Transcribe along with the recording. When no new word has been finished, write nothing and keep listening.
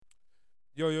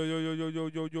Yo, yo, yo, yo, yo, yo,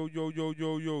 yo, yo, yo, yo,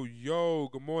 yo, yo, yo.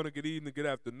 Good morning, good evening, good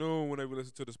afternoon. Whenever you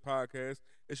listen to this podcast,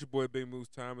 it's your boy Big Moose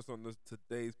Time. It's on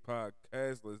today's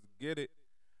podcast. Let's get it.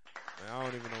 Man, I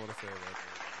don't even know what to say about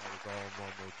that. That was all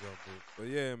mumbo jumbo. But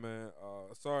yeah, man.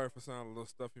 Sorry for sounding a little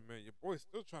stuffy, man. Your boy's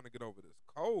still trying to get over this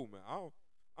cold, man.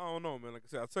 I don't know, man. Like I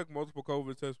said, I took multiple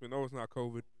COVID tests. We know it's not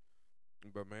COVID,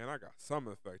 but man, I got some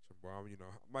infection, bro.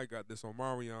 I might got this on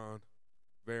Marion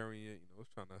variant.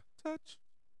 It's trying to touch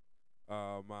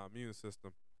my immune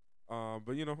system.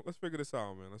 But let's figure this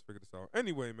out, man. Let's figure this out.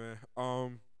 Anyway, man.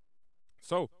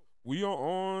 So we are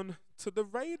on to the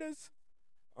Raiders.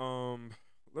 Um,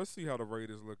 let's see how the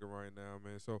Raiders looking right now,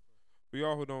 man. So for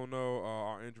y'all who don't know,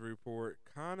 our injury report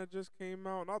kind of just came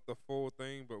out. Not the full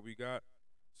thing, but we got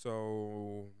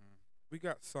some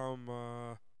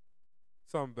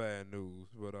bad news,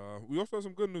 but we also have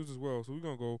some good news as well. So we're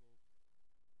gonna go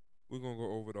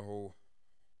over the whole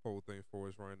thing for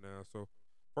us right now. So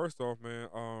first off, man,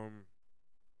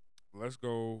 let's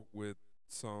go with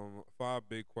some five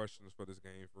big questions for this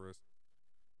game for us.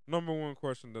 Number one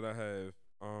question that I have: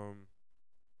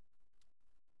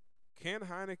 Can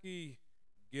Heineke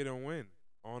get a win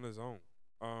on his own?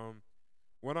 Um,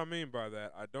 what I mean by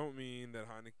that, I don't mean that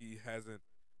Heineke hasn't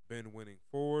been winning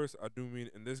for us. I do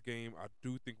mean in this game, I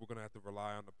do think we're gonna have to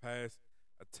rely on the pass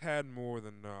a tad more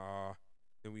than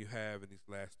we have in these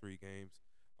last three games.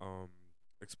 Um,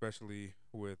 especially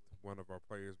with one of our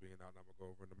players being out, and I'm gonna go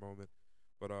over in a moment.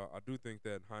 But I do think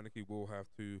that Heineke will have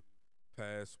to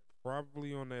pass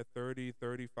probably on that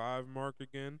 30-35 mark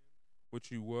again, which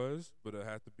he was, but it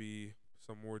had to be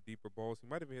some more deeper balls. He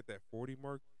might even hit that 40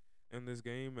 mark in this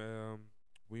game.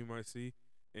 We might see.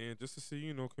 And just to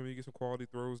see, can we get some quality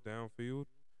throws downfield?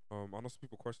 I know some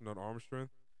people question that arm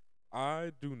strength.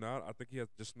 I do not. I think he has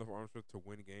just enough arm strength to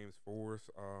win games for us.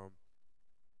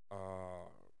 Uh,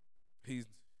 he's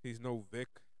he's no Vic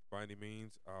by any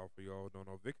means. For y'all who don't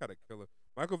know, Vic had a killer.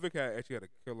 Michael Vick actually had a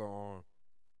killer arm,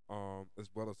 as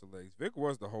well as the legs. Vic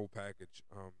was the whole package.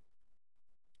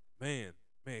 Man,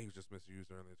 he was just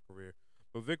misused early in his career.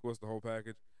 But Vic was the whole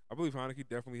package. I believe Heineke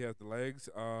definitely has the legs.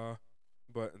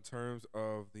 But in terms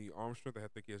of the arm strength, I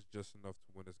think he has just enough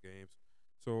to win his games.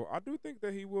 So I do think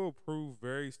that he will prove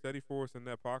very steady for us in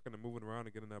that pocket and moving around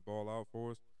and getting that ball out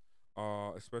for us.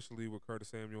 Especially with Curtis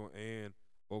Samuel and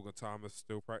Logan Thomas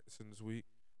still practicing this week.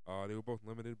 They were both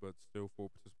limited, but still full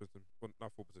participants. Well,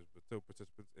 not full participants, but still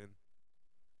participants in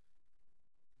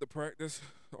the practice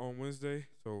on Wednesday.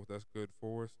 So that's good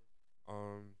for us.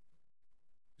 Um,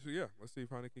 so yeah, let's see if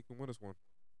Heineke can win us one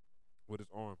with his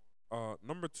arm.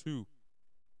 Number two,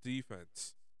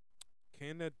 defense.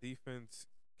 Can that defense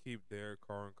keep Derek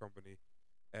Carr and company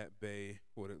at bay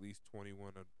with at least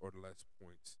 21 or less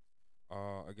points?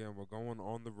 Again, we're going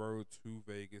on the road to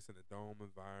Vegas in a dome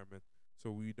environment,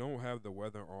 so we don't have the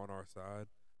weather on our side.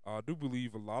 I do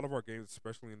believe a lot of our games,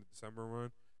 especially in the December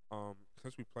run,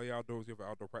 since we play outdoors, we have an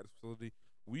outdoor practice facility.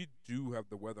 We do have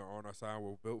the weather on our side.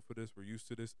 We're built for this. We're used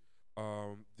to this.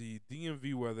 The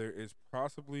DMV weather is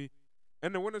possibly,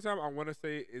 in the wintertime, I want to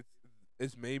say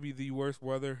it's maybe the worst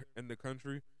weather in the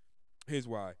country. Here's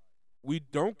why: we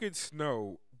don't get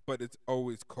snow, but it's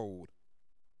always cold.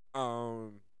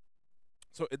 Um,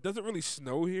 so it doesn't really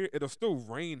snow here. It'll still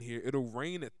rain here. It'll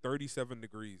rain at 37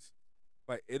 degrees.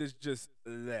 Like it is just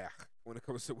blech when it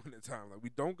comes to winter time. Like we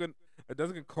don't get it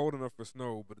doesn't get cold enough for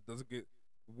snow, but it doesn't get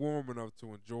warm enough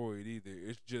to enjoy it either.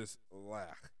 It's just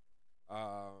blech.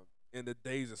 And the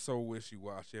days are so wishy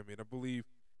washy. I mean, I believe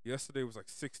yesterday was like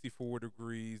 64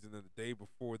 degrees, and then the day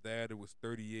before that it was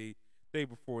 38. Day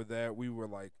before that we were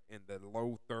like in the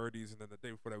low 30s, and then the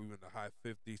day before that we were in the high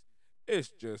 50s. It's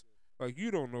just like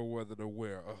you don't know whether to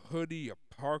wear a hoodie, a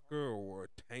parka, or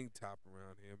a tank top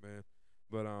around here, man.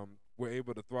 But we're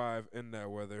able to thrive in that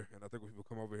weather, and I think when people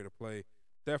come over here to play,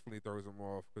 definitely throws them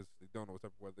off because they don't know what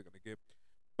type of weather they're gonna get.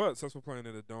 But since we're playing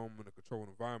in a dome in a controlled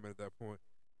environment at that point,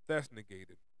 that's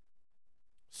negated.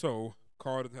 So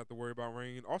Carr doesn't have to worry about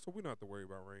rain. Also, we don't have to worry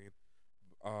about rain.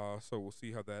 So we'll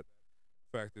see how that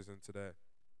factors into that.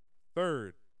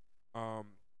 Third, um,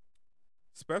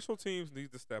 special teams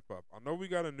needs to step up. I know we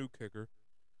got a new kicker.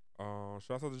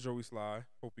 Shouts out to Joey Sly.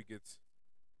 Hope he gets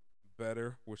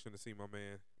better. Wishing to see my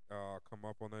man come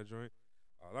up on that joint.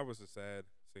 That was just sad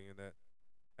seeing that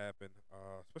happen.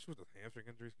 Especially with the hamstring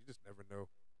injuries, you just never know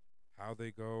how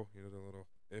they go. They're a little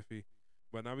iffy.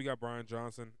 But now we got Brian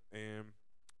Johnson, and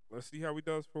let's see how he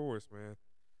does for us, man.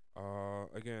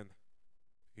 Again,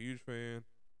 huge fan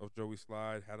of Joey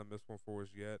Slide. Hadn't missed one for us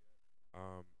yet.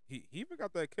 He even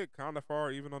got that kick kind of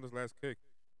far, even on his last kick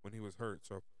when he was hurt.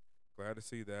 So glad to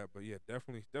see that. But yeah,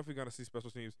 definitely got to see special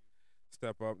teams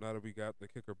step up now that we got the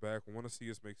kicker back. We want to see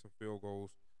us make some field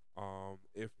goals,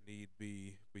 if need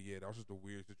be. But yeah, that was just a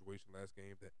weird situation last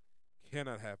game that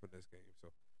cannot happen this game. So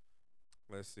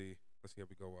let's see. Let's see how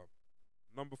we go up.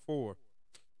 Number 4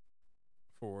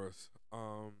 for us.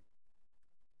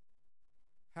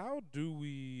 How do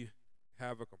we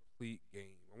have a complete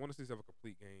game? I want to see us have a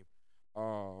complete game.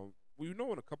 We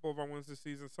know in a couple of our wins this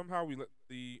season, somehow we let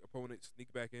the opponent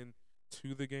sneak back in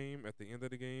to the game at the end of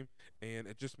the game, and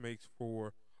it just makes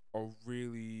for a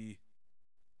really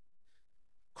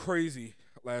crazy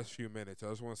last few minutes. I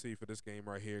just want to see for this game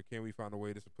right here, can we find a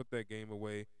way just to put that game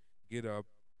away, get up,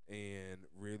 and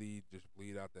really just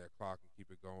bleed out that clock and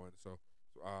keep it going. So,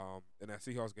 in that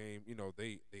Seahawks game,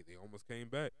 they almost came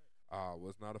back.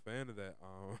 Was not a fan of that.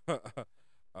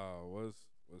 Was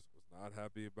not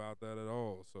happy about that at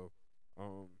all. So,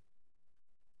 um,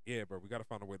 yeah, bro, we got to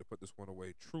find a way to put this one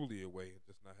away, truly away, and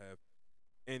just not have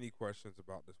any questions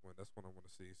about this win. That's what I want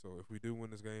to see. So if we do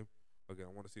win this game, again,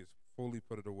 I want to see us fully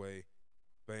put it away.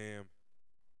 Bam.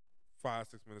 5,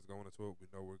 6 minutes going into it. We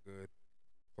know we're good.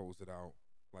 Close it out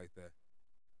like that.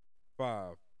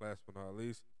 5. Last but not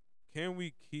least, can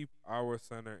we keep our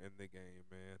center in the game,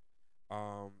 man?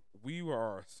 We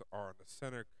are in the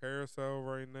center carousel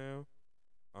right now.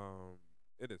 Um,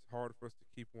 it is hard for us to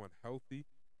keep one healthy.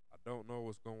 I don't know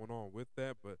what's going on with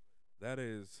that, but that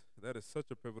is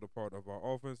such a pivotal part of our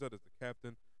offense. That is the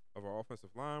captain of our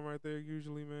offensive line right there,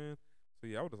 usually, man. So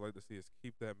yeah, I would just like to see us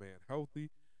keep that man healthy,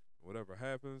 whatever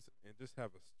happens, and just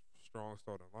have a strong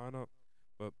starting lineup.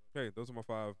 But hey, those are my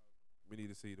 5 we need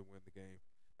to see to win the game.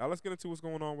 Now let's get into what's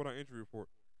going on with our injury report.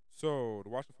 So the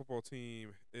Washington football team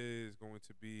is going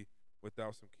to be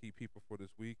without some key people for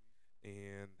this week,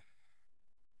 and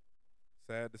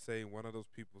sad to say, one of those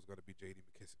people is going to be J.D.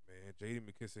 McKissick, man. J.D.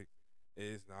 McKissick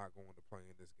is not going to play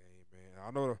in this game, man.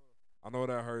 I know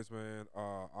that hurts, man.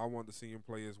 I wanted to see him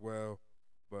play as well,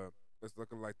 but it's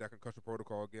looking like that concussion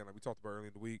protocol again, like we talked about earlier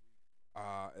in the week.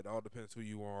 It all depends who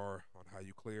you are on how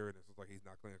you clear it. It looks like he's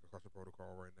not clearing concussion protocol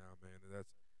right now, man, and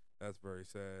that's very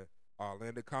sad.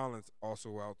 Landon Collins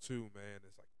also out too, man.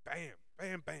 It's like bam,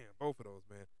 bam, bam, both of those,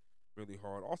 man, really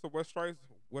hard. Also, Wes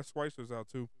Schweitzer out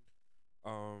too.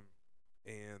 Um,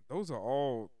 and those are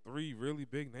all 3 really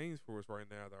big names for us right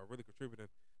now that are really contributing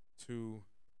to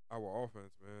our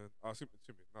offense, man. Excuse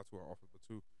me, not to our offense, but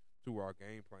to our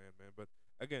game plan, man. But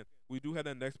again, we do have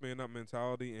that next man up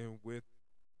mentality, and with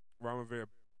Ron Rivera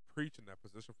preaching that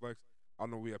position flex, I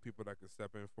know we have people that can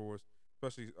step in for us,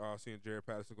 especially seeing Jared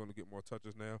Patterson going to get more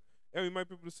touches now. And we might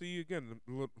be able to see, again,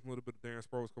 a little bit of Darren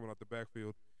Sproles coming out the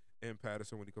backfield and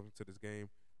Patterson when he comes into this game.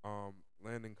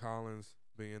 Landon Collins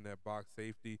being that box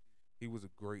safety, he was a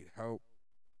great help.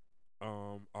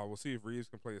 I will see if Reeves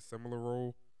can play a similar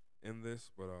role in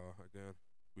this, but again,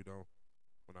 we don't.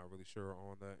 We're not really sure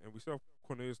on that. And we still have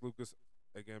Cornelius Lucas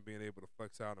again being able to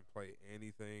flex out and play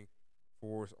anything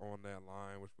for us on that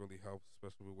line, which really helps,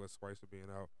 especially with Wes Spicer being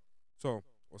out. So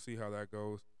we'll see how that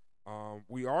goes.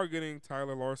 We are getting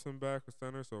Tyler Larson back for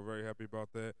center, so very happy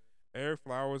about that. Eric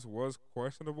Flowers was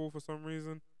questionable for some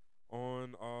reason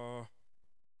on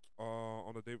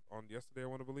on the day on yesterday, I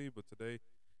want to believe, but today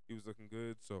he was looking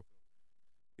good. So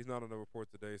he's not on the report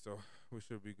today, so we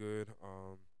should be good.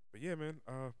 But yeah, man.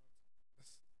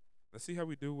 Let's, let's see how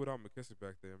we do without McKissick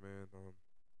back there, man.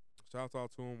 Shout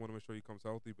out to him. Want to make sure he comes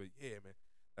healthy. But yeah, man,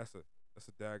 that's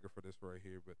a dagger for this right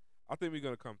here. But I think we're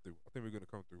gonna come through. I think we're gonna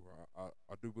come through.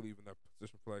 I do believe in that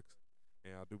position flex,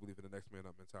 and I do believe in the next man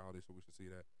up mentality. So we should see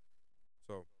that.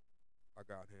 So I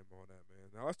got him on that, man.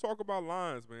 Now let's talk about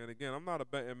lines, man. Again, I'm not a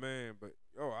betting man, but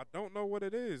yo, I don't know what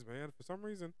it is, man. For some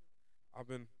reason, I've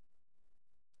been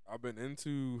I've been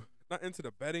into not into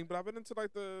the betting, but I've been into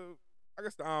like I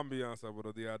guess the ambiance of it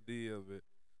or the idea of it.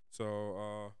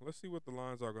 So let's see what the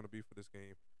lines are going to be for this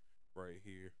game right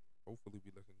here. Hopefully,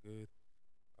 we looking good.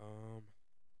 Um,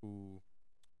 who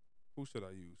who should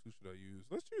I use? Who should I use?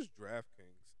 Let's use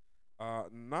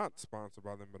DraftKings. Not sponsored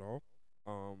by them at all.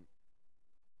 Um,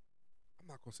 I'm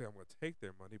not gonna say I'm gonna take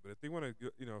their money, but if they want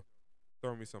to,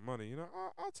 throw me some money,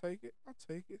 I'll take it. I'll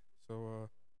take it. So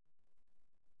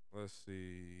let's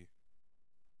see.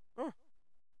 Oh,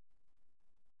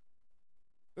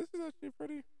 this is actually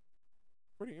pretty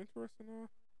interesting.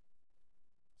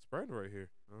 Spread right here.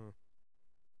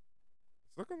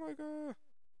 It's looking like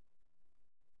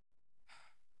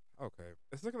okay.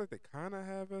 It's looking like they kind of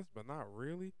have us, but not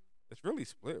really. It's really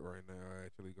split right now.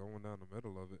 Actually, going down the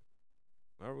middle of it.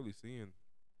 Not really seeing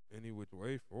any which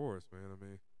way for us, man. I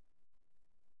mean,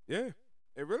 yeah,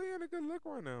 it really ain't a good look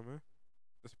right now, man.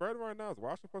 The spread right now is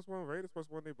Washington +1, Raiders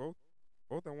 +1. They both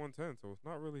at 110, so it's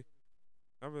not really.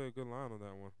 Have a good line on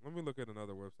that one. Let me look at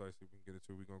another website see if we can get it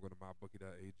to. We're gonna go to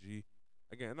mybookie.ag.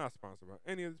 Again, not sponsored by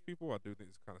any of these people. I do think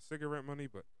it's kind of cigarette money,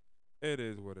 but it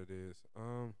is what it is.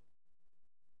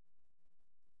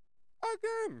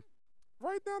 Again,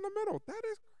 right down the middle. That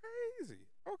is crazy.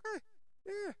 Okay,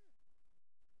 yeah,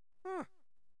 huh?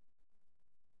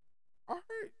 All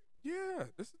right, yeah.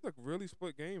 This is a really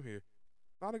split game here.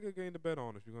 Not a good game to bet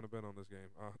on if you're gonna bet on this game.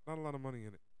 Not a lot of money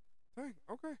in it. Dang.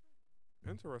 Okay,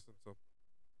 interesting. So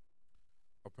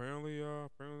apparently,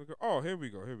 oh, here we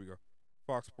go. Here we go.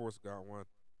 Fox Sports got one.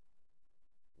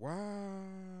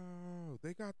 Wow,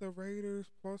 they got the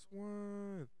Raiders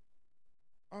 +1.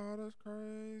 Oh, that's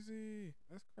crazy.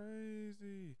 That's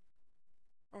crazy.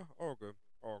 Oh, all good.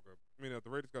 All good. I mean, the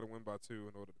Raiders got to win by 2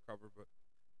 in order to cover, but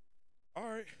all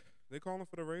right. They calling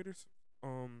for the Raiders.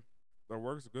 Um, that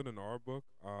works good in our book.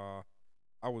 I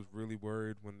was really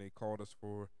worried when they called us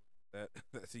for that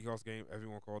that Seahawks game.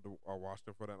 Everyone called the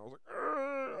Washington for that. And I was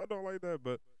like, I don't like that,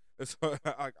 but it's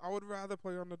I would rather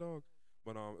play underdog.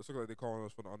 But it's looking like they're calling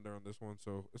us for the under on this one,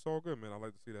 so it's all good, man. I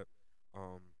like to see that.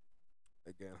 Um,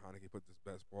 again, Heineke put this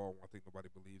best ball. I think nobody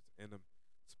believes in him.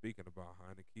 Speaking about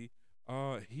Heineke,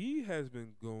 he has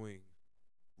been going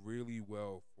really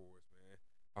well for us,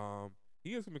 man.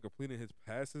 He has been completing his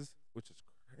passes, which is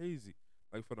crazy.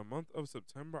 Like for the month of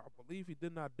September, I believe he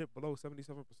did not dip below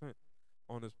 77%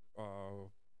 on his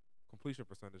completion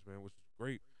percentage, man, which is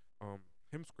great. Um,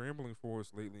 him scrambling for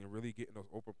us lately and really getting those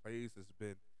open plays has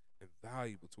been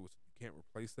invaluable to us. You can't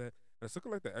replace that. And it's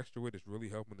looking like the extra weight is really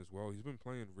helping as well. He's been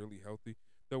playing really healthy.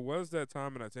 There was that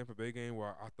time in that Tampa Bay game where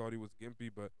I thought he was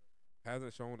gimpy, but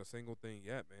hasn't shown a single thing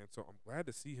yet, man. So I'm glad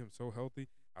to see him so healthy.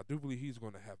 I do believe he's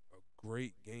going to have a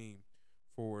great game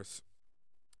for us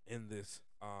in this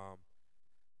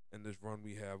run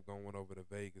we have going over to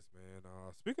Vegas, man.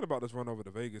 Speaking about this run over to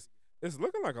Vegas, it's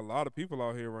looking like a lot of people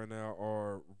out here right now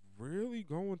are really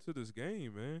going to this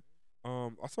game, man.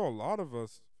 I saw a lot of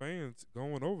us fans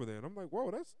going over there, and I'm like,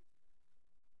 whoa,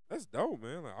 that's dope,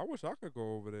 man. Like, I wish I could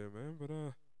go over there, man. But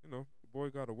the boy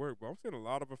got to work. But I'm seeing a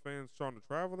lot of our fans trying to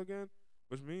travel again,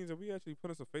 which means that we actually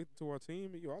putting some faith into our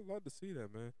team. And, I'd love to see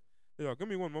that, man. Yo, give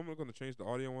me one moment. I'm gonna change the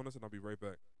audio on us, and I'll be right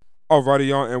back. Alrighty,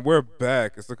 y'all, and we're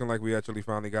back. It's looking like we actually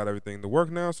finally got everything to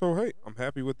work now. So hey, I'm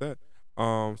happy with that.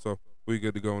 So we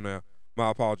good to go now.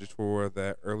 My apologies for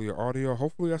that earlier audio.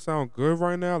 Hopefully I sound good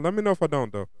right now. Let me know if I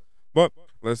don't though. But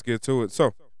let's get to it.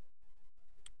 So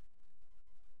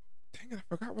dang it, I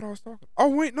forgot what I was talking. Oh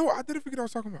wait, no, I didn't forget what I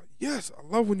was talking about. Yes, I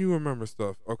love when you remember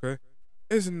stuff. Okay,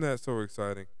 isn't that so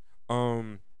exciting?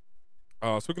 Um,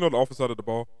 Speaking of the offensive side of the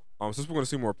ball, since we're going to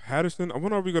see more Patterson, I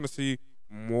wonder if we're going to see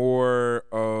more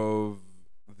of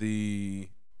the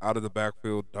out of the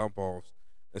backfield dump offs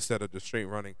instead of the straight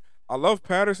running. I love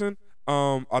Patterson.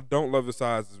 I don't love his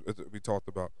size as we talked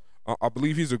about. I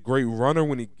believe he's a great runner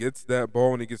when he gets that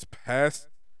ball when he gets past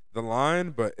the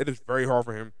line, but it is very hard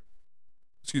for him.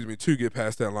 Excuse me, to get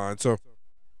past that line. So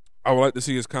I would like to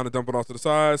see us kind of dump it off to the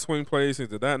side, swing plays,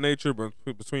 things of that nature, but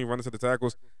between running to the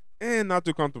tackles, and not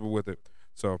too comfortable with it.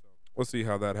 So we'll see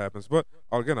how that happens. But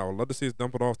again, I would love to see us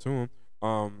dump it off to him.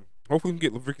 Hopefully we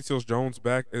can get Ricky Seals Jones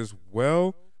back as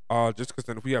well. Just because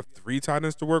then if we have 3 tight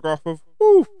ends to work off of,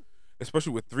 whew,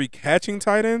 especially with 3 catching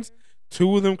tight ends,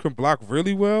 2 of them can block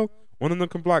really well. One of them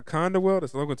can block kind of well.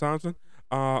 That's Logan Thompson.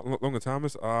 Logan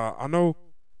Thomas. I know,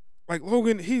 like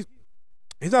Logan, he's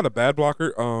not a bad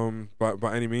blocker,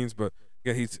 by any means, but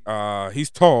yeah, he's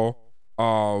tall.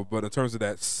 But in terms of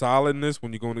that solidness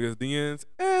when you're going against the ends,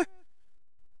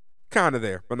 kind of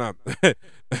there, but not,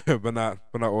 but not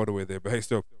all the way there. But hey,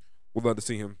 still, we'd love to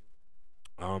see him,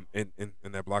 in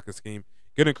that blocking scheme.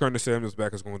 Getting Curtis Samuels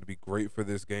back is going to be great for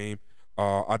this game.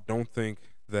 I don't think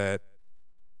that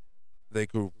they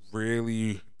could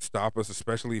really stop us,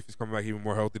 especially if he's coming back even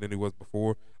more healthy than he was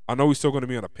before. I know he's still going to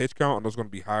be on a pitch count. I know it's going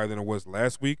to be higher than it was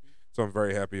last week, so I'm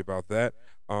very happy about that.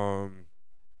 Now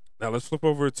let's flip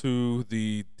over to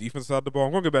the defense side of the ball.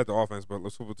 I'm going to get back to offense, but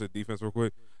let's flip over to the defense real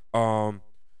quick.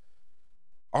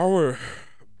 Our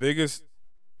biggest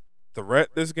threat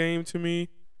this game to me,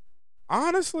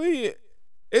 honestly,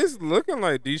 it's looking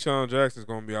like Deshaun Jackson is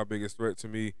going to be our biggest threat to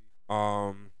me.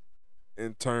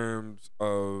 In terms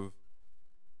of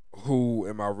who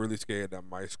am I really scared that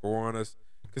might score on us?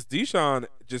 Because Deshaun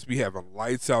just be having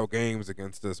lights out games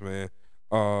against us, man.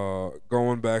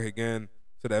 Going back again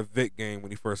to that Vic game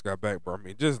when he first got back, bro. I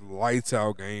mean, just lights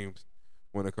out games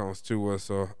when it comes to us.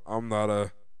 So I'm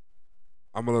a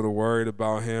little worried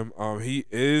about him. He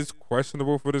is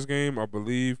questionable for this game, I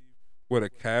believe, with a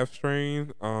calf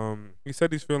strain. He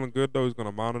said he's feeling good though. He's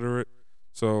gonna monitor it,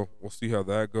 so we'll see how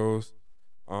that goes.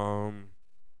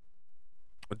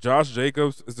 Josh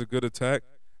Jacobs is a good attack.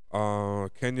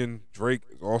 Kenyon Drake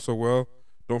is also well.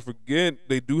 Don't forget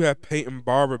they do have Peyton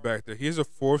Barber back there. He's a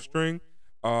fourth string.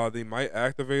 They might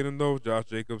activate him though. Josh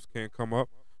Jacobs can't come up,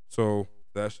 so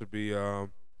that should be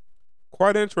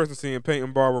quite interesting seeing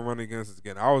Peyton Barber run against us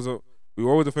again. We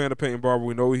were always a fan of Peyton Barber.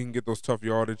 We know he can get those tough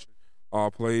yardage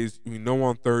plays. We know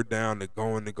on third down they're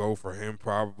going to go for him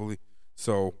probably.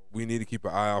 So we need to keep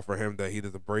an eye out for him that he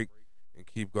doesn't break and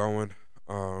keep going.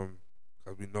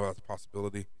 Because we know that's a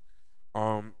possibility.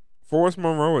 Forrest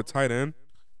Monroe at tight end,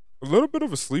 a little bit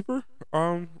of a sleeper.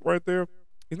 Right there.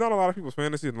 He's not a lot of people's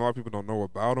fantasy, and a lot of people don't know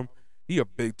about him. He a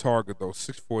big target though,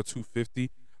 6'4", 250.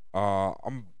 I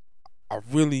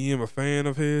really am a fan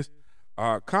of his.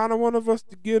 Kind of one of us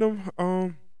to get him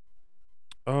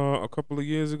a couple of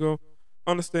years ago.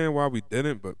 Understand why we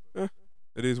didn't, but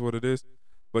it is what it is.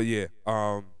 But yeah,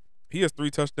 he has 3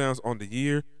 touchdowns on the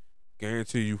year.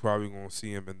 Guarantee you probably gonna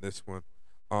see him in this one.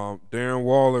 Darren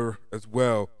Waller as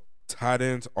well. Tight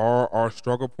ends are our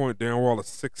struggle point. Darren Waller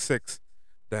 6'6"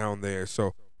 down there,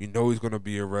 so you know he's gonna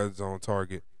be a red zone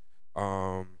target.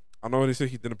 I know they said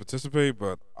he didn't participate,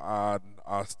 but I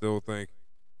still think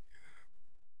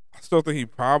he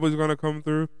probably is gonna come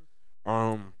through.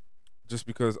 Um, just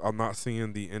because I'm not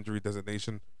seeing the injury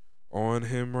designation on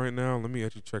him right now. Let me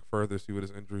actually check further, see what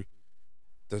his injury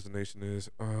designation is.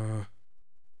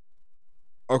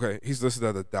 Okay, he's listed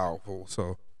as a doubtful.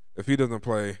 So if he doesn't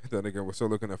play, then again we're still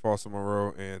looking at Foster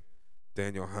Moreau and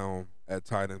Daniel Helm at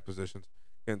tight end positions.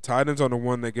 And tight ends are the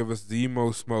one that give us the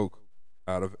most smoke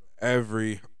out of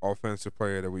every offensive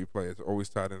player that we play. It's always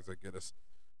tight ends that get us.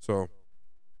 So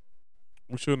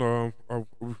we should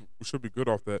be good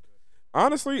off that.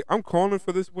 Honestly, I'm calling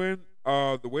for this win.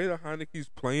 The way that Heineke's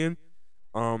playing,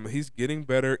 he's getting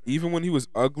better. Even when he was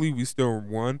ugly, we still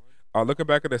won. Looking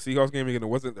back at that Seahawks game again, it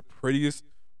wasn't the prettiest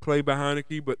play by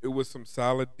Heineke, but it was some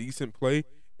solid, decent play,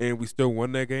 and we still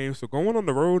won that game. So going on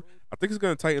the road, I think it's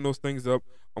going to tighten those things up.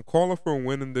 I'm calling for a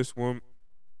win in this one.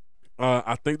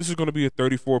 I think this is going to be a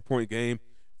 34-point game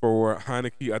for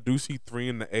Heineke. I do see 3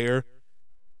 in the air,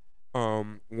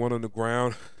 1 on the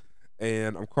ground,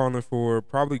 and I'm calling for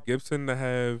probably Gibson to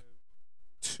have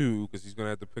 2 because he's going to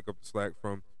have to pick up the slack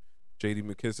from J.D.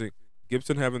 McKissick.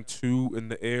 Gibson having 2 in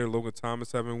the air, Logan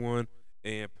Thomas having 1,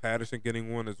 and Patterson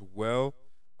getting 1 as well.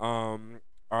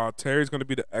 Terry's going to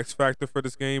be the X factor for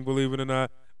this game, believe it or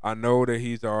not. I know that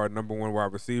he's our number 1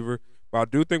 wide receiver, but I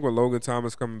do think with Logan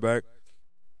Thomas coming back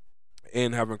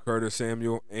and having Curtis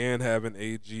Samuel and having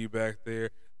AG back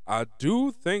there, I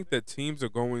do think that teams are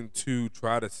going to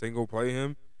try to single play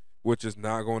him, which is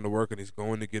not going to work, and he's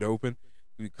going to get open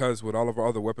because with all of our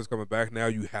other weapons coming back now,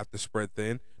 you have to spread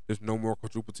thin. There's no more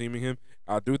quadruple teaming him.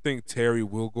 I do think Terry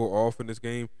will go off in this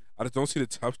game. I just don't see the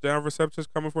touchdown receptions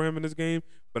coming for him in this game,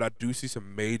 but I do see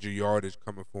some major yardage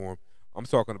coming for him. I'm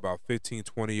talking about 15,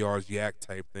 20 yards yak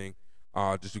type thing,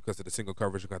 just because of the single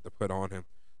coverage you got to put on him.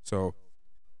 So,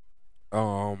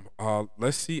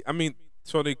 let's see. I mean,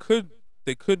 so they could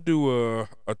do a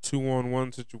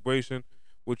 2-on-1 situation,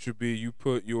 which would be you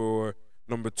put your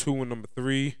number 2 and number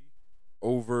 3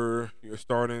 over your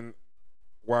starting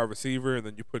wide receiver, and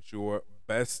then you put your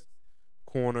best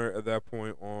corner at that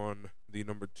point on the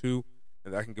number 2,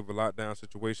 and that can give a lot down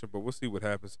situation. But we'll see what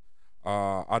happens.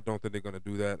 I don't think they're going to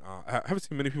do that. I haven't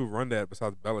seen many people run that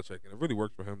besides Belichick, and it really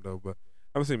works for him though. But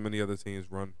I haven't seen many other teams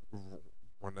run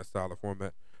that style of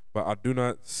format. But I do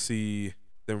not see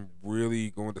them really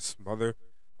going to smother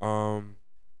um,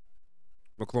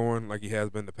 McLaurin like he has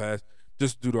been in the past,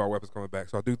 just due to our weapons coming back.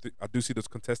 So I do see those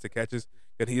contested catches,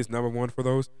 and he is number 1 for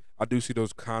those. I do see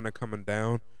those kind of coming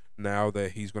down now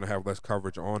that he's going to have less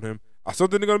coverage on him. I still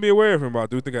think they're going to be aware of him, but I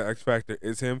do think an X factor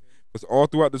is him. Because all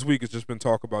throughout this week, it's just been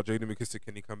talk about J.D. McKissick,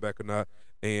 can he come back or not,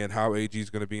 and how AG is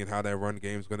going to be and how that run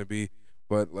game is going to be.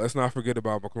 But let's not forget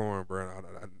about McLaurin, bro.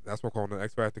 That's what I'm calling an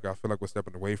X factor. I feel like we're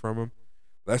stepping away from him.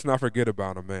 Let's not forget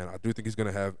about him, man. I do think he's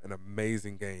going to have an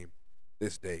amazing game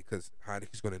this day because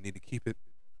Heineke's going to need to keep it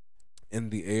in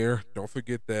the air. Don't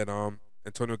forget that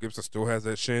Antonio Gibson still has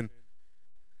that shin.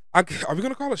 Are we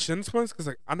gonna call it shin splints? Because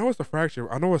like I know it's a fracture.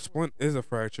 I know a splint is a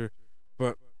fracture,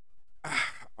 but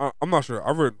I'm not sure.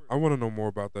 I want to know more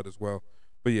about that as well.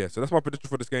 But yeah, so that's my prediction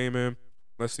for this game, man.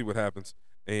 Let's see what happens.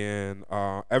 And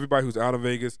everybody who's out of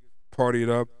Vegas, party it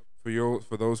up.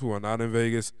 For those who are not in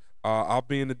Vegas, I'll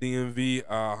be in the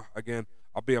DMV. Again,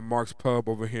 I'll be at Mark's Pub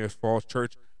over here at Falls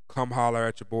Church. Come holler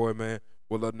at your boy, man.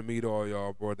 We're loving to meet all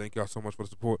y'all, bro. Thank y'all so much for the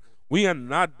support. We are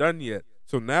not done yet.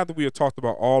 So now that we have talked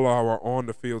about all our on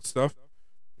the field stuff,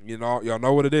 y'all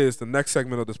know what it is. The next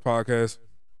segment of this podcast,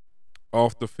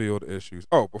 off the field issues.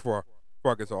 Oh, before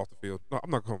I get to off the field, no,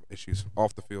 I'm not calling issues.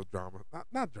 Off the field drama,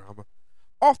 not drama.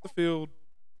 Off the field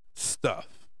stuff.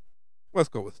 Let's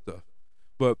go with stuff.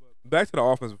 But back to the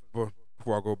offense before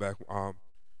I go back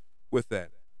with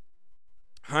that.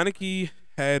 Heineke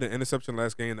had an interception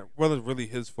last game that wasn't really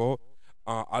his fault.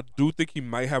 I do think he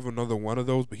might have another one of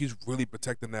those, but he's really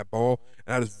protecting that ball,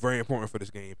 and that is very important for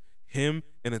this game. Him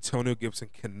and Antonio Gibson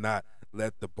cannot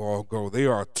let the ball go. They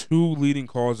are two leading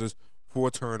causes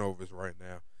for turnovers right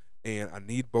now, and I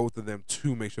need both of them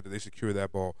to make sure that they secure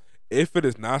that ball. If it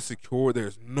is not secure,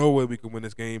 there's no way we can win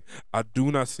this game. I do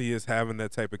not see us having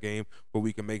that type of game where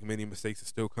we can make many mistakes and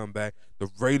still come back. The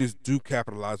Raiders do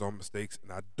capitalize on mistakes,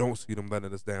 and I don't see them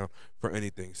letting us down for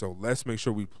anything. So let's make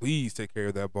sure we please take care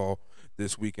of that ball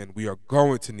this weekend. We are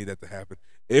going to need that to happen.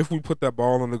 If we put that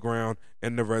ball on the ground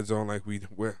in the red zone like we've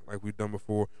done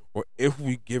before, or if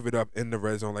we give it up in the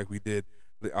red zone like we did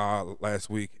last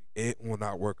week, it will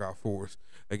not work out for us.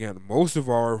 Again, most of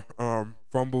our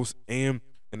fumbles and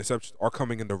interceptions are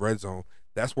coming in the red zone.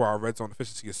 That's why our red zone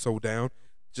efficiency is so down.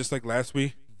 Just like last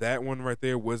week, that one right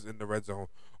there was in the red zone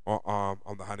on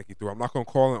the Heineke throw. I'm not going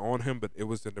to call it on him, but it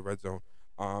was in the red zone.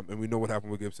 And we know what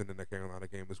happened with Gibson in the Carolina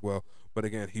game as well. But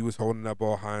again, he was holding that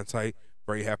ball high and tight.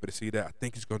 Very happy to see that. I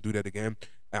think he's going to do that again.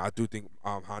 And I do think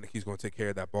Heineke's going to take care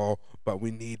of that ball. But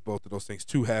we need both of those things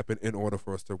to happen in order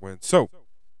for us to win. So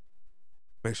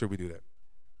make sure we do that.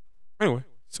 Anyway,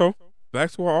 so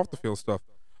back to our off the field stuff.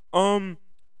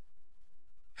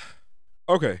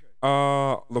 Okay.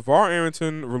 LeVar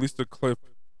Arrington released a clip.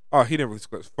 He didn't release a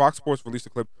clip. Fox Sports released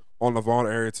a clip on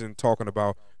LeVar Arrington talking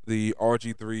about the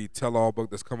RG3 tell-all book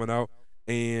that's coming out,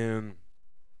 and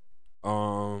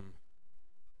I'm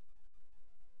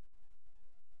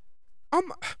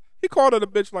he called it a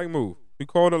bitch like move. He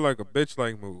called it like a bitch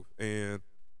like move, and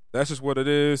that's just what it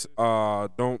is.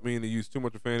 Don't mean to use too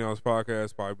much profanity on this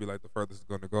podcast. Probably be like the furthest it's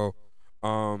gonna go.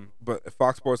 But if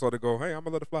Fox Sports let it go, hey, I'm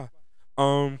gonna let it fly.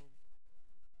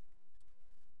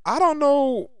 I don't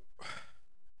know.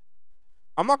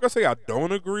 I'm not gonna say I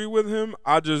don't agree with him.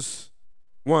 I just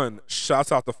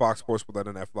shouts out to Fox Sports for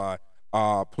letting that fly.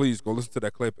 Please go listen to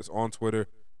that clip. It's on Twitter,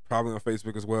 probably on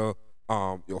Facebook as well.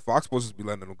 Fox Sports just be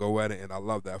letting them go at it, and I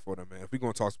love that for them, man. If we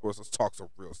gonna talk sports, let's talk some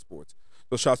real sports.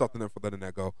 So shouts out to them for letting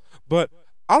that go. But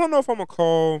I don't know if I'm gonna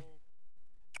call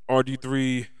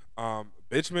RG3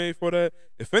 bitch made for that.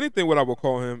 If anything, what I would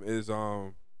call him is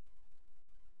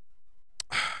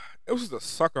it was just a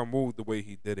sucker move the way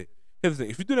he did it. Here's the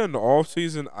thing: if you do that in the off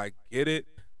season, I get it.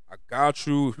 I got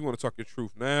you. If you want to talk your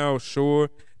truth now, sure.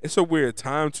 It's a weird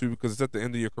time too because it's at the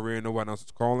end of your career and no one else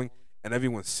is calling, and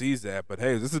everyone sees that. But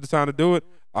hey, this is the time to do it.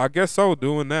 I guess so.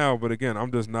 Do it now. But again,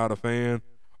 I'm just not a fan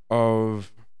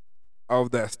of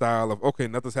that style of okay,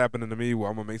 nothing's happening to me. Well,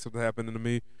 I'm gonna make something happen to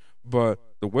me. But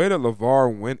the way that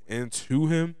LeVar went into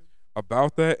him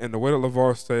about that, and the way that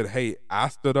LeVar said, "Hey, I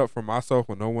stood up for myself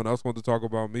when no one else wanted to talk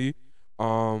about me."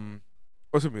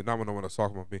 What's it mean? Not when no one else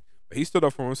talking about me, but he stood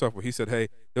up for himself. Where he said, "Hey,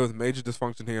 there was major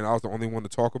dysfunction here, and I was the only one to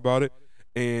talk about it."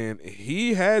 And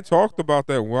he had talked about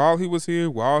that while he was here,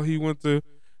 while he went to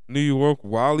New York,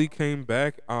 while he came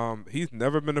back. He's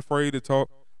never been afraid to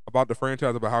talk about the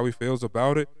franchise, about how he feels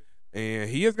about it, and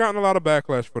he has gotten a lot of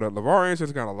backlash for that. LeVar Arrington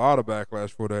has gotten a lot of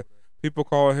backlash for that. People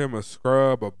call him a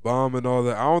scrub, a bum, and all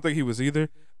that. I don't think he was either.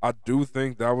 I do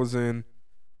think that was in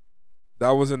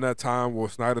that time where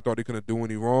Snyder thought he couldn't do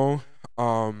any wrong.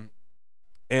 And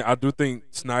I do think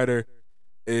Snyder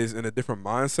is in a different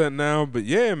mindset now. But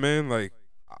yeah, man, like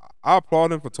I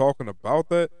applaud him for talking about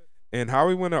that and how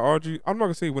he went at RG. I'm not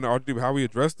gonna say he went at RG, but how he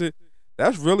addressed it.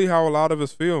 That's really how a lot of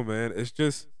us feel, man. It's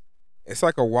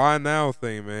like a why now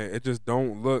thing, man. It just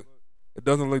it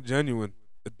doesn't look genuine.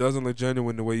 It doesn't look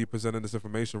genuine the way you presented this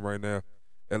information right now.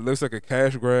 It looks like a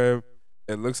cash grab.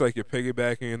 It looks like you're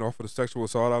piggybacking off of the sexual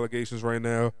assault allegations right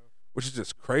now, which is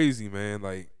just crazy, man.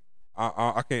 Like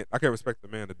I can't respect the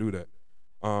man to do that.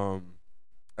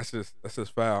 That's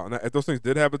just foul. And if those things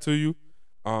did happen to you,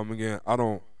 again,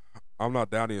 I'm not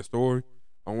doubting your story.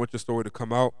 I want your story to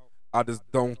come out. I just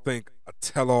don't think a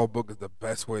tell-all book is the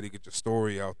best way to get your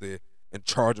story out there and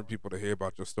charging people to hear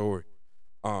about your story.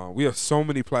 We have so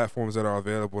many platforms that are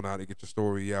available now to get your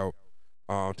story out,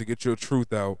 to get your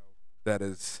truth out. That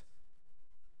is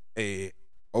a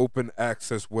open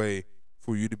access way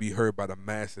for you to be heard by the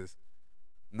masses.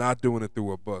 Not doing it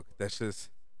through a book. That's just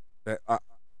that.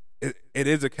 It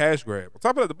is a cash grab. On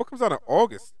top of that, the book comes out in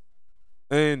August,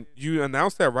 and you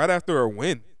announce that right after a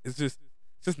win. It's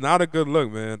just not a good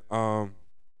look, man. I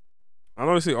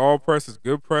don't say all press is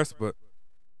good press, but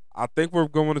I think we're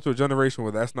going into a generation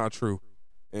where that's not true,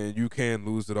 and you can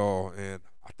lose it all. And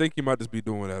I think you might just be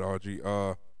doing that,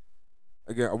 RG.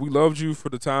 Again, we loved you for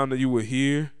the time that you were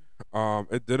here.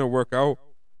 It didn't work out.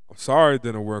 I'm sorry it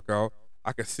didn't work out.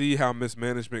 I can see how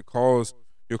mismanagement caused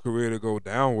your career to go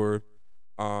downward,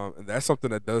 and that's something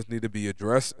that does need to be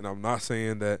addressed. And I'm not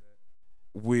saying that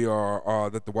we are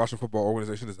that the Washington Football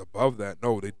Organization is above that.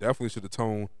 No, they definitely should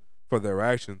atone for their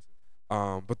actions.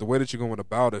 But the way that you're going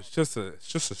about it's just a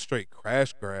straight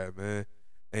crash grab, man.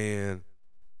 And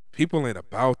people ain't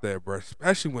about that, bro.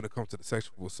 Especially when it comes to the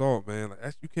sexual assault, man.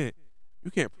 Like you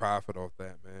can't profit off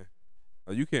that, man.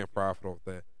 You can't profit off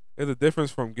that. There's a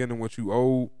difference from getting what you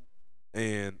owe,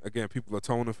 and again, people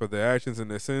atoning for their actions and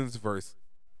their sins versus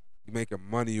making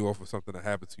money off of something that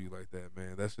happened to you like that,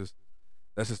 man. That's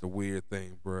just a weird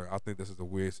thing, bro. I think this is a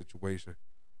weird situation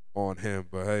on him.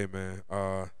 But hey, man,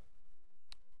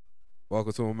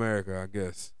 welcome to America, I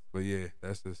guess. But yeah,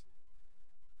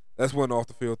 that's one off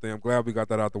the field thing. I'm glad we got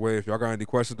that out the way. If y'all got any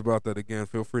questions about that, again,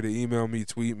 feel free to email me,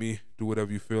 tweet me, do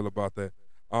whatever you feel about that.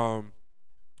 Um,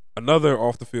 Another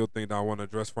off the field thing that I want to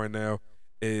address right now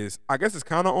is I guess it's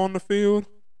kind of on the field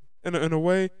in a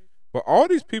way, but all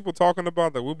these people talking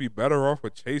about that we'll be better off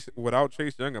with Chase without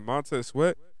Chase Young and Montez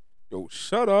Sweat. Yo,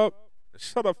 shut up.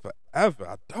 Shut up forever.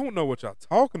 I don't know what y'all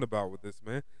talking about with this,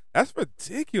 man. That's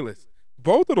ridiculous.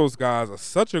 Both of those guys are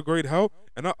such a great help.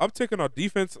 And our uptick in our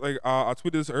defense, like I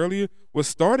tweeted this earlier, was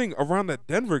starting around that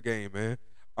Denver game, man.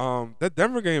 That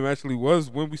Denver game actually was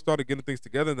when we started getting things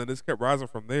together, and then this kept rising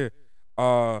from there.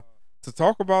 Uh, to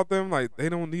talk about them like they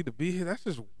don't need to be here, that's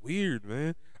just weird,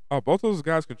 man. Both of those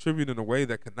guys contribute in a way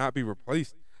that cannot be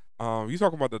replaced. You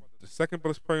talking about the second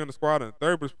best player in the squad and the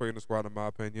third best player in the squad, in my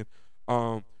opinion.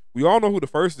 Um, we all know who the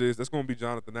first is. That's going to be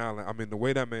Jonathan Allen. I mean, the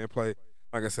way that man played,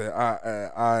 like I said,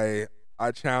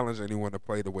 I challenge anyone to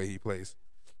play the way he plays.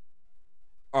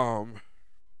 Um,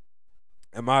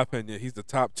 in my opinion, he's the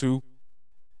top two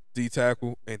D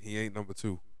tackle, and he ain't number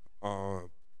two. Um,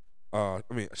 I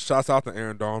mean, shouts out to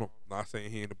Aaron Donald. Not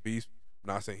saying he ain't a beast.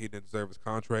 Not saying he didn't deserve his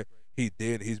contract. He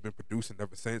did. He's been producing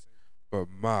ever since. But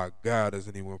my God, does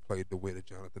anyone play the way that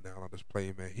Jonathan Allen is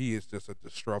playing, man? He is just a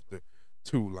disruptor.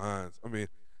 Two lines. I mean,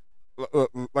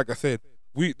 like I said,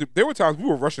 there were times we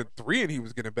were rushing three and he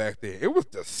was getting back there. It was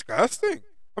disgusting.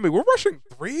 I mean, we're rushing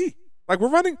three. Like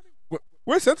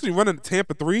we're essentially running the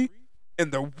Tampa three in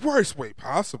the worst way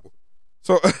possible.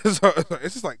 So, so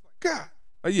it's just like God,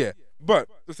 yeah. But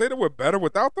to say that we're better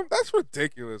without them, that's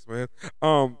ridiculous, man.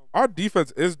 Our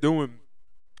defense is doing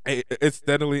it's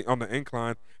steadily on the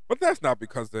incline, but that's not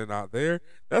because they're not there.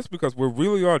 That's because we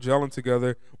really are gelling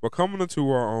together. We're coming into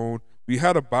our own. We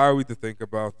had a bye week to think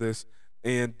about this,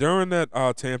 and during that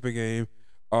Tampa game,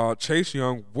 Chase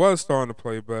Young was starting to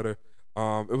play better.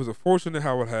 It was unfortunate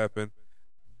how it happened.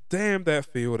 Damn that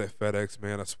field at FedEx,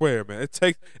 man! I swear, man,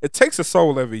 it takes a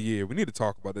soul every year. We need to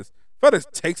talk about this.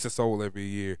 FedEx takes a soul every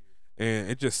year,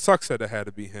 and it just sucks that it had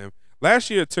to be him.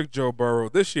 Last year it took Joe Burrow.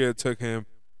 This year it took him.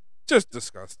 Just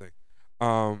disgusting.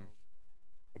 Um,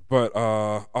 but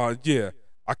yeah,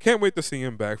 I can't wait to see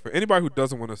him back. For anybody who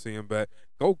doesn't want to see him back,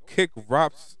 go kick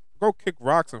rocks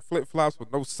and flip flops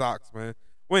with no socks, man.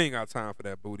 We ain't got time for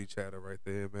that booty chatter right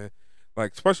there, man.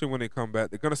 Like especially when they come back,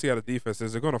 they're gonna see how the defense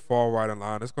is. They're gonna fall right in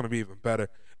line. It's gonna be even better.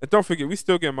 And don't forget, we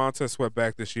still get Montez Sweat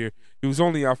back this year. He was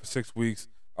only out for 6 weeks.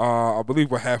 I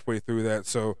believe we're halfway through that.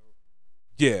 So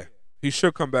yeah, he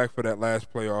should come back for that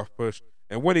last playoff push.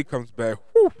 And when he comes back,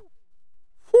 whew,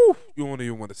 you don't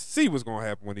even want to see what's gonna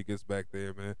happen when he gets back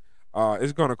there, man.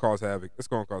 It's gonna cause havoc. It's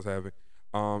gonna cause havoc.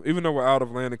 Even though we're out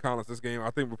of Landon Collins this game, I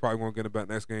think we're probably gonna get him back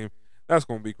next game. That's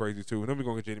gonna be crazy too. And then we're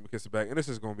gonna get JD McKissick back, and this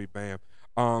is gonna be bam.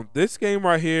 This game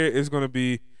right here is gonna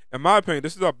be, in my opinion,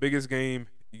 this is our biggest game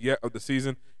yet of the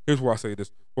season. Here's why I say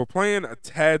this: we're playing a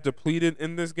tad depleted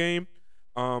in this game.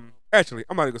 Actually,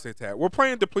 I'm not even gonna say tad. We're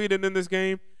playing depleted in this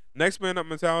game. Next man up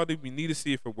mentality. We need to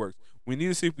see if it works. We need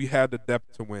to see if we have the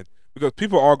depth to win because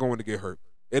people are going to get hurt.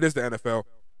 It is the NFL.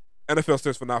 NFL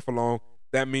stands for not for long.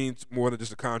 That means more than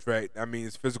just a contract. That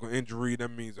means physical injury. That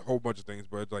means a whole bunch of things.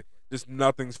 But it's like just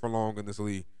nothing's for long in this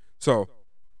league. So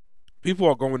people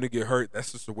are going to get hurt.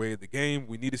 That's just the way of the game.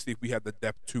 We need to see if we have the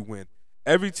depth to win.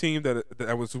 Every team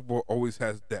that was Super Bowl always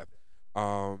has depth.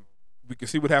 We can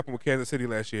see what happened with Kansas City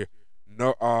last year.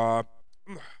 No,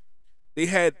 they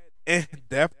had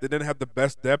depth. They didn't have the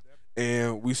best depth,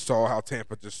 and we saw how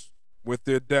Tampa just with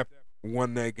their depth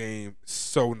won that game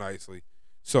so nicely.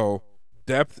 So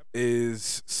depth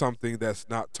is something that's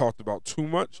not talked about too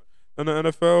much in the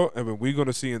NFL, and we're going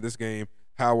to see in this game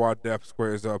how our depth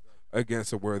squares up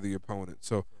against a worthy opponent.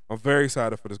 So I'm very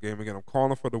excited for this game. Again, I'm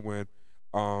calling for the win.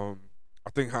 I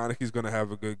think Heineke's going to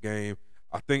have a good game.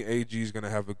 I think AG is going to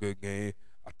have a good game.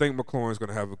 I think McLaurin's going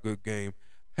to have a good game.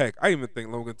 Heck, I even think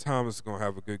Logan Thomas is going to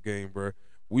have a good game, bro.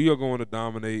 We are going to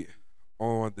dominate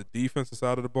on the defensive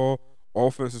side of the ball.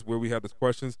 Offense is where we have the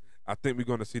questions. I think we're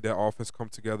going to see that offense come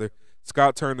together.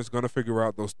 Scott Turner's going to figure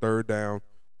out those third down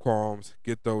qualms,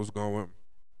 get those going.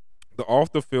 The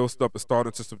off the field stuff is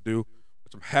starting to subdue,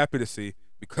 which I'm happy to see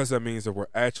because that means that we're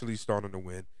actually starting to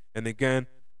win. And again,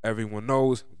 everyone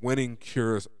knows winning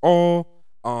cures all.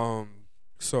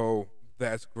 So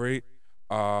that's great.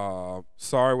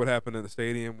 Sorry what happened in the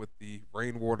stadium with the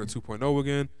rainwater 2.0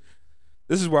 again.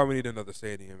 This is why we need another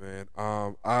stadium, man.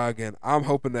 I'm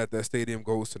hoping that that stadium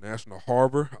goes to National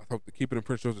Harbor. I hope to keep it in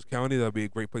Prince George's County. That'll be a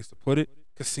great place to put it.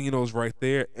 Casinos right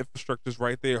there, infrastructure's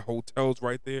right there, hotels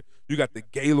right there. You got the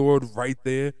Gaylord right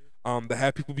there. To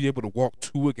have people be able to walk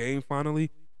to a game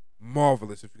finally,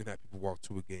 marvelous. If you can have people walk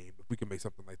to a game, if we can make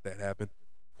something like that happen,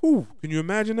 whew, can you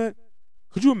imagine that?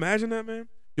 Could you imagine that, man?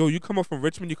 Yo, you come up from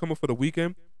Richmond, you come up for the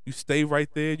weekend, you stay right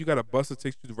there. You got a bus that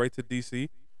takes you right to DC.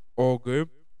 All good.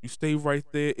 You stay right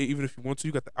there, even if you want to.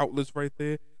 You got the outlets right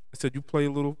there. I said you play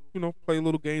a little, play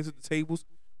little games at the tables.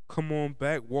 Come on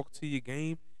back, walk to your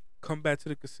game, come back to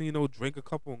the casino, drink a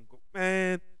couple, and go.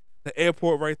 Man, the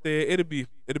airport right there. It'll be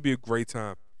a great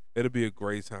time. It'll be a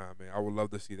great time, man. I would love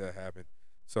to see that happen.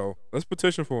 So let's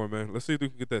petition for it, man. Let's see if we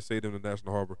can get that stadium in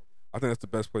National Harbor. I think that's the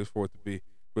best place for it to be.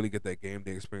 Really get that game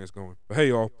day experience going. But hey,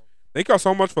 y'all, thank y'all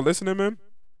so much for listening, man.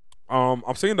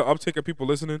 I'm seeing the uptick of people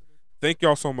listening. Thank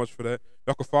y'all so much for that.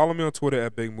 Y'all can follow me on Twitter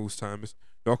at Big Moose Timers.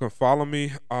 Y'all can follow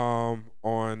me on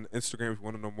Instagram if you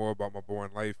want to know more about my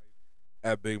boring life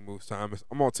at Big Moose Timers.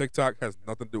 I'm on TikTok, has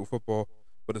nothing to do with football,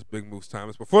 but it's Big Moose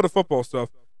Timers. But for the football stuff,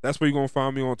 that's where you're gonna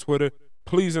find me on Twitter.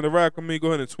 Please interact with me. Go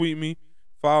ahead and tweet me,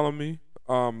 follow me,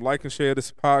 like and share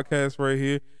this podcast right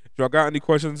here. If y'all got any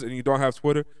questions and you don't have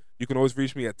Twitter, you can always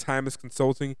reach me at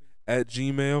timeisconsulting at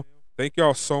gmail. Thank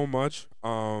y'all so much.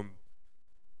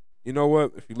 You know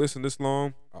what? If you listen this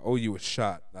long, I owe you a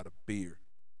shot, not a beer.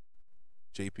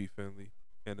 JP Finley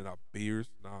handing out beers.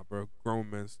 Nah, bro.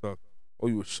 Grown men stuff. Owe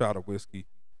you a shot of whiskey.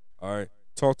 All right.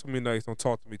 Talk to me nice. Don't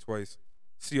talk to me twice.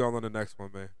 See y'all on the next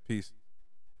one, man. Peace.